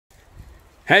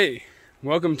Hey,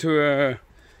 welcome to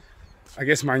I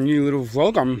guess my new little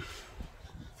vlog.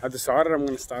 I've decided I'm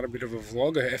going to start a bit of a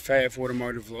vlog, a FAF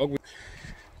Automotive vlog.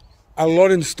 A lot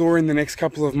in store in the next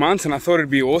couple of months, and I thought it'd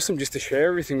be awesome just to share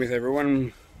everything with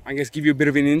everyone. I guess give you a bit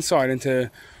of an insight into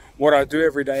what I do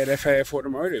every day at FAF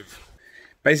Automotive.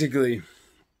 Basically,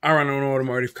 I run an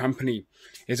automotive company.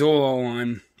 It's all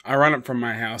online. I run it from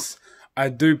my house. I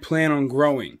do plan on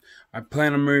growing. I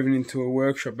plan on moving into a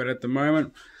workshop, but at the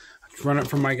moment, I run it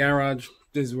from my garage.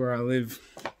 This is where I live.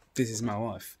 This is my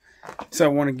life. So I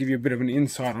want to give you a bit of an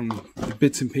insight on the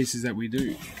bits and pieces that we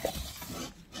do.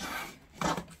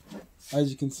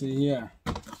 As you can see here,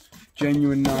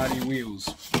 genuine Nardi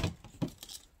wheels.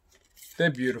 They're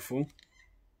beautiful.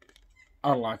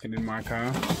 I like it in my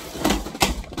car.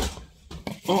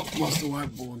 Oh, lost the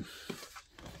whiteboard.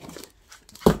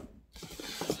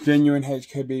 Genuine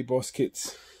HKB boss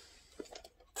kits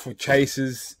for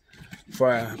chasers, for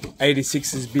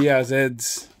 86s,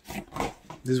 BRZs.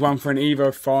 There's one for an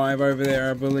Evo 5 over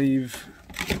there, I believe.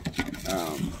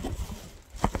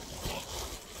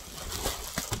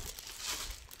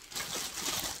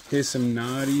 Here's some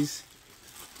Nardis.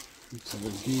 So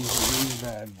these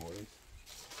bad boys.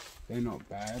 They're not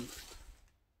bad.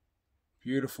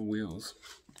 Beautiful wheels.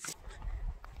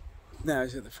 Now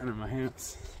it's at the front of my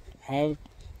house. Have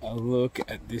a look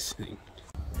at this thing.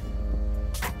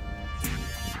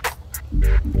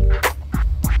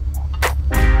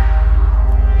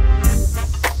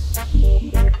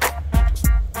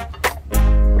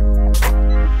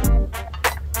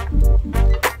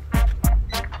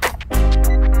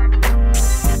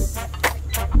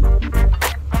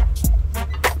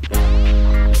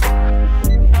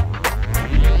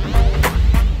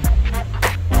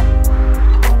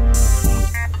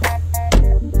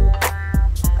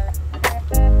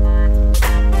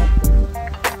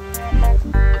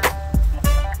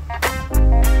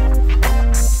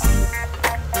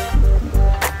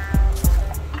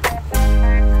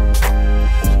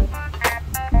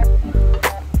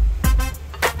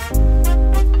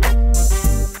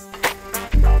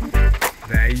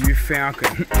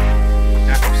 Falcon,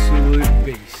 absolute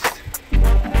beast.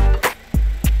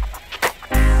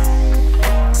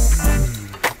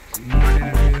 Why did I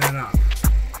do that up?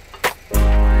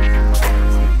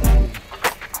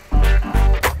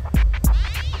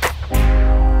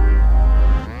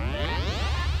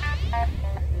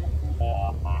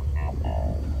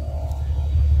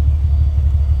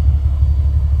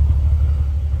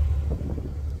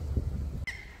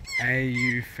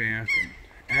 AU Falcon.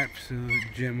 Absolute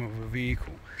gem of a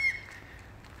vehicle.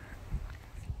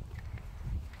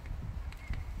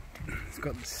 It's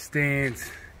got the stands,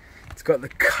 it's got the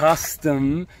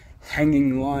custom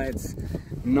hanging lights,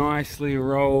 nicely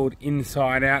rolled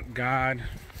inside out guard.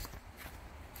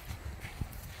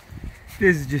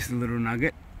 This is just a little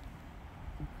nugget.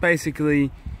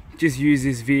 Basically, just use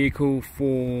this vehicle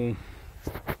for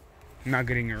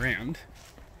nuggeting around.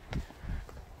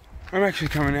 I'm actually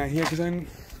coming out here because I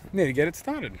need to get it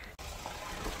started.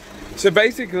 So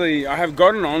basically, I have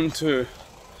gotten on to,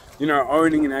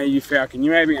 owning an AU Falcon.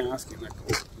 You may be asking, like,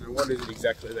 what is it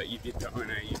exactly that you did to own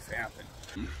an AU Falcon?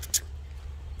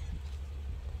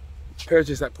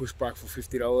 Purchased that push bike for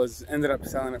 $50, ended up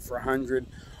selling it for $100.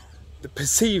 The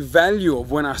perceived value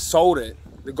of when I sold it,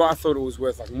 the guy thought it was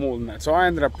worth like more than that. So I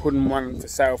ended up putting one for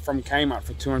sale from Kmart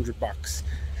for $200.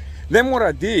 Then what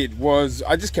I did was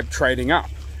I just kept trading up.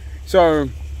 So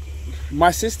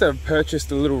my sister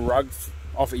purchased a little rug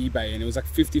off eBay, and it was like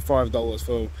 $55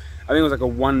 for, I think it was like a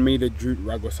 1 meter jute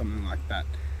rug or something like that.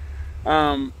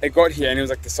 It got here and it was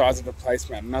like the size of a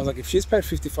placemat, and I was like, if she's paid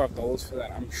 $55 for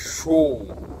that, I'm sure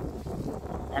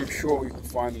we could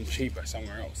find them cheaper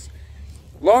somewhere else.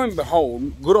 Lo and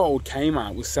behold, good old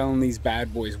Kmart was selling these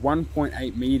bad boys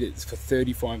 1.8 meters for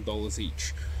 $35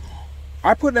 each.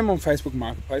 I put them on Facebook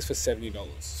Marketplace for $70,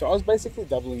 so I was basically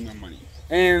doubling my money,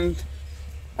 and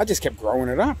I just kept growing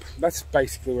it up. That's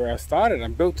basically where I started. I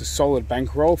built a solid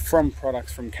bankroll from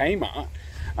products from Kmart.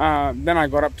 Then I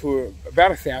got up to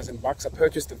about $1,000. I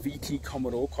purchased a VT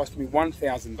Commodore, cost me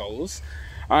 $1,000.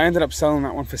 I ended up selling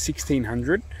that one for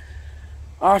 $1,600.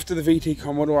 After the VT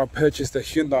Commodore, I purchased a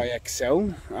Hyundai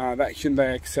XL. That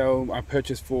Hyundai XL I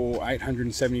purchased for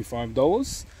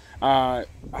 $875. I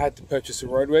had to purchase a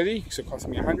roadworthy, so it cost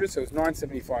me $100, so it was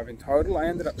 $975 in total. I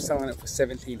ended up selling it for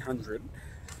 $1,700.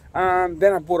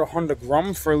 Then I bought a Honda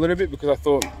Grom for a little bit because I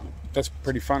thought that's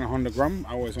pretty fun, a Honda Grom.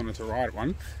 I always wanted to ride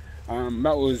one. I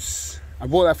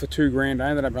bought that for $2,000. I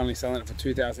ended up only selling it for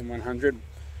 $2,100.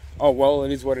 Oh well,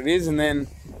 it is what it is. And then,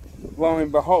 lo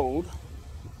and behold,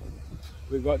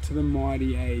 we got to the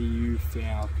mighty AU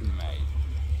Falcon, mate.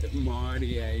 The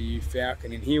mighty AU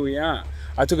Falcon, and here we are.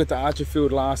 I took it to Archerfield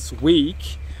last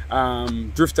week,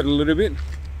 drifted a little bit.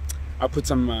 I put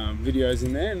some videos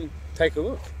in there and take a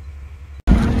look.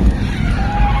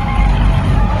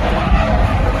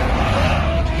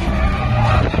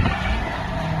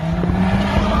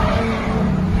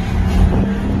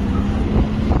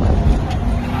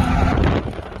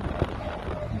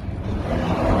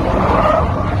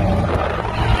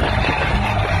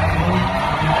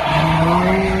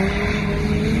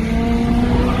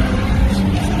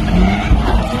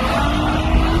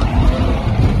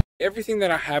 Everything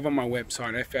that I have on my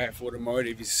website, FAF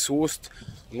Automotive, is sourced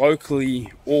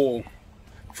locally or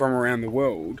from around the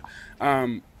world.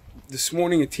 This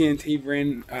morning a TNT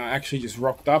brand actually just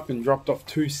rocked up and dropped off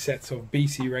 2 sets of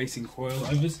BC Racing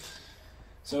coilovers.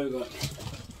 So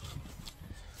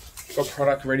got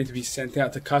product ready to be sent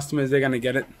out to customers. They're going to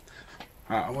get it.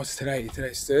 What's today?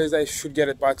 Today's Thursday. Should get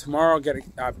it by tomorrow. I'll get it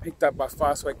picked up by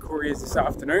Fastway Couriers this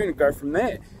afternoon and go from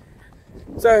there.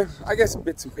 So I guess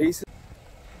bits and pieces.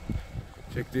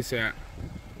 Check this out.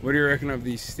 What do you reckon of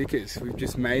these stickers? We've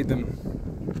just made them.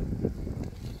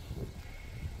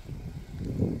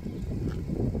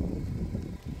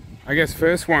 I guess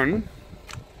first one,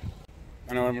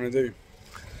 I know what I'm going to do.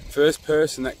 First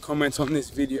person that comments on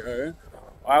this video,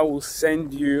 I will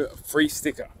send you a free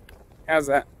sticker. How's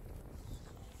that?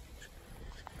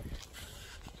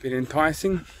 Bit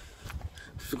enticing.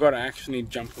 Forgot I actually need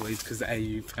jumper leads because the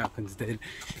AU Falcon's dead.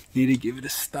 Need to give it a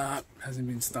start. Hasn't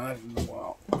been started in a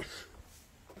while.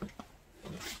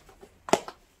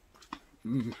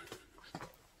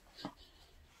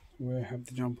 Where have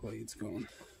the jumper leads gone?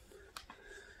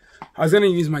 I was going to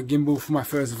use my gimbal for my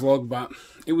first vlog, but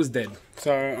it was dead.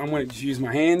 So I'm going to just use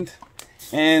my hand,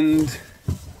 and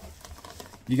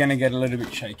you're going to get a little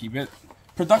bit shaky, but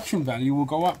production value will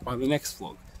go up by the next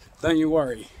vlog. Don't you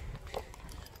worry.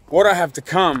 What I have to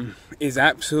come is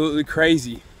absolutely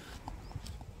crazy.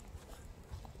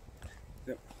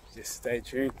 Just stay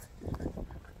tuned.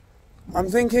 I'm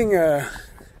thinking a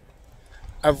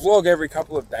vlog every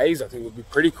couple of days I think would be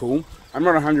pretty cool. I'm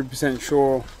not 100%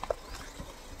 sure,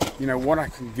 you know, what I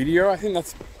can video. I think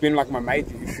that's been like my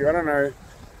major issue. I don't know. I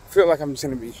feel like I'm just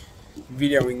going to be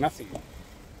videoing nothing.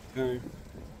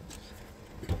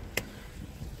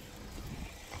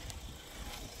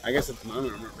 I guess at the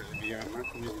moment I'm not really videoing much.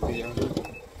 I'm just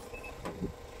videoing.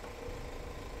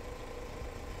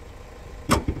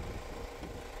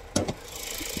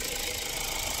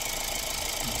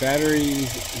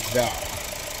 Batteries valve.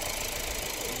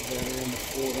 Battery on the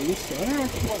Ford on this side. I don't know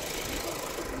what.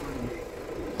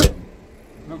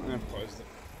 Not gonna close it.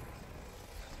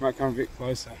 Might come a bit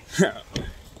closer.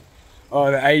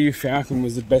 Oh, the AU Falcon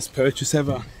was the best purchase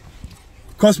ever.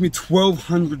 It cost me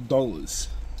 $1,200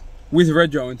 with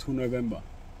rego until November.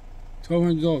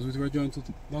 $1,200 with rego until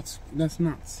that's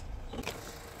nuts.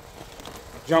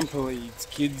 Jumper leads,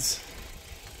 kids.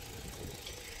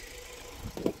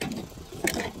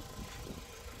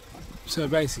 So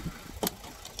basically,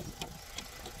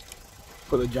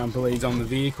 put the jumper leads on the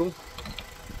vehicle,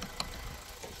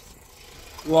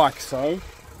 like so.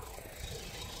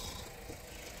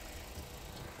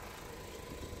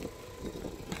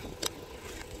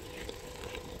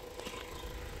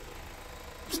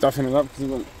 Stuffing it up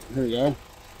because here we go.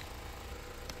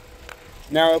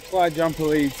 Now apply jumper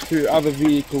leads to other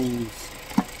vehicles.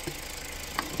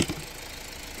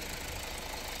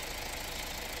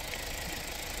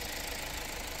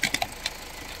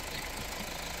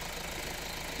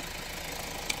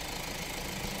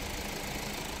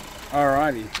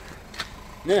 Alrighty,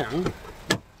 now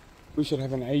we should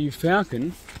have an AU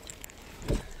Falcon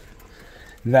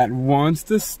that wants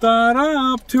to start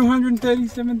up.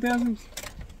 237,000.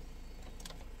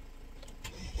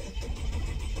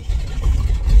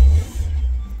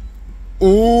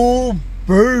 Oh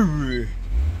baby!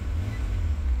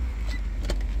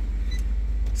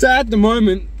 So at the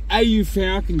moment, AU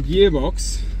Falcon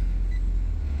gearbox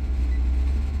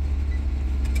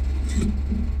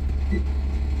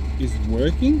is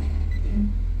working.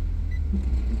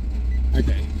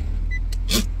 Okay.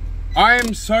 I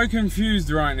am so confused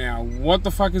right now. What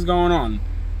the fuck is going on?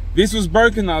 This was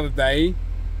broken the other day.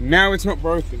 Now it's not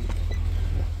broken.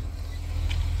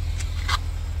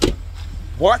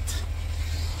 What?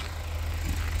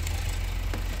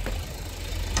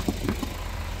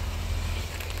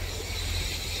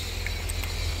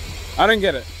 I don't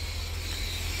get it.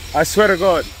 I swear to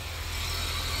God.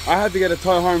 I had to get a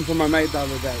tow home from my mate the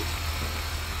other day.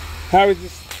 How is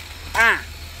this? Ah!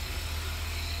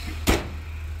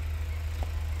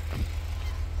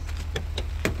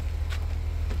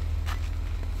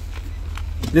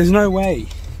 There's no way.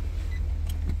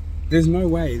 There's no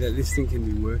way that this thing can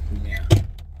be working now.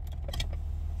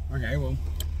 Okay, well,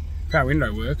 power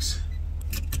window works.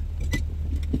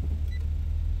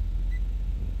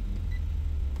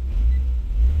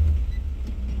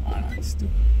 Oh no, it's still...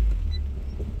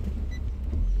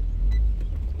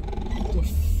 What the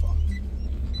fuck?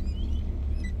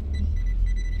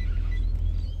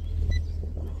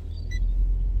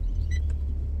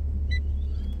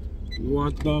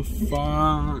 What the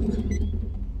fuck?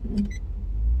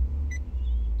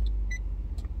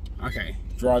 Okay,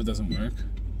 drive doesn't work.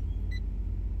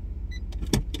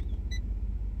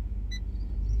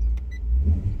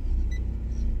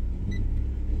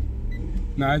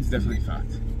 No, it's definitely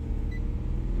fucked.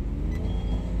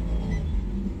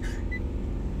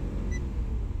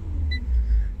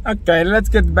 Okay, let's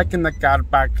get back in the car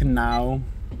park now.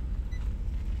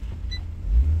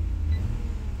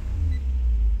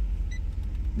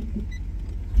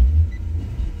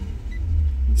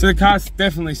 So the car's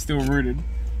definitely still rooted.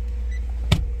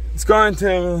 It's going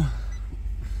to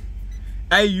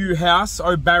AU House,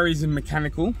 O'Barry's and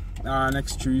Mechanical,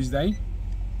 next Tuesday.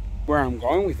 Where I'm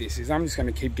going with this is I'm just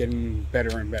going to keep getting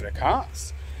better and better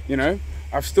cars. You know,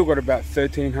 I've still got about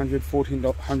 $1,300,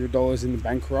 $1,400 in the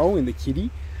bankroll in the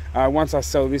kitty. Once I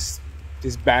sell this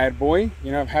bad boy,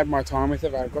 you know, I've had my time with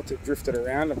it. I've got to drift it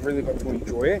around. I've really got to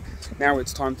enjoy it. Now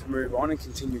it's time to move on and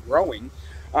continue growing.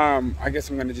 I guess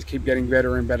I'm going to just keep getting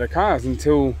better and better cars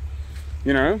until,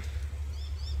 you know,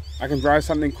 I can drive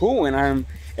something cool. And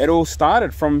it all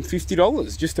started from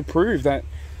 $50 just to prove that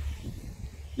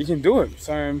you can do it.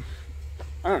 So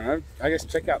I don't know, I guess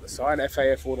check out the site,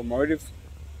 FAF Automotive.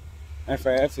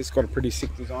 FAF, it's got a pretty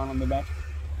sick design on the back.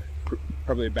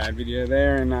 Probably a bad video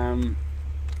there, and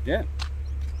yeah,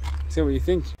 see what you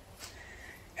think.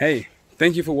 Hey,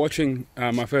 thank you for watching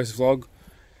my first vlog.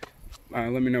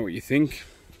 Let me know what you think.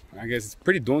 I guess it's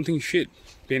pretty daunting shit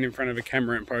being in front of a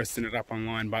camera and posting it up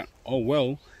online, but oh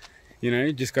well, you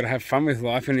know, just got to have fun with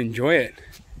life and enjoy it.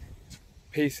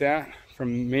 Peace out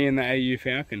from me and the AU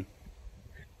Falcon.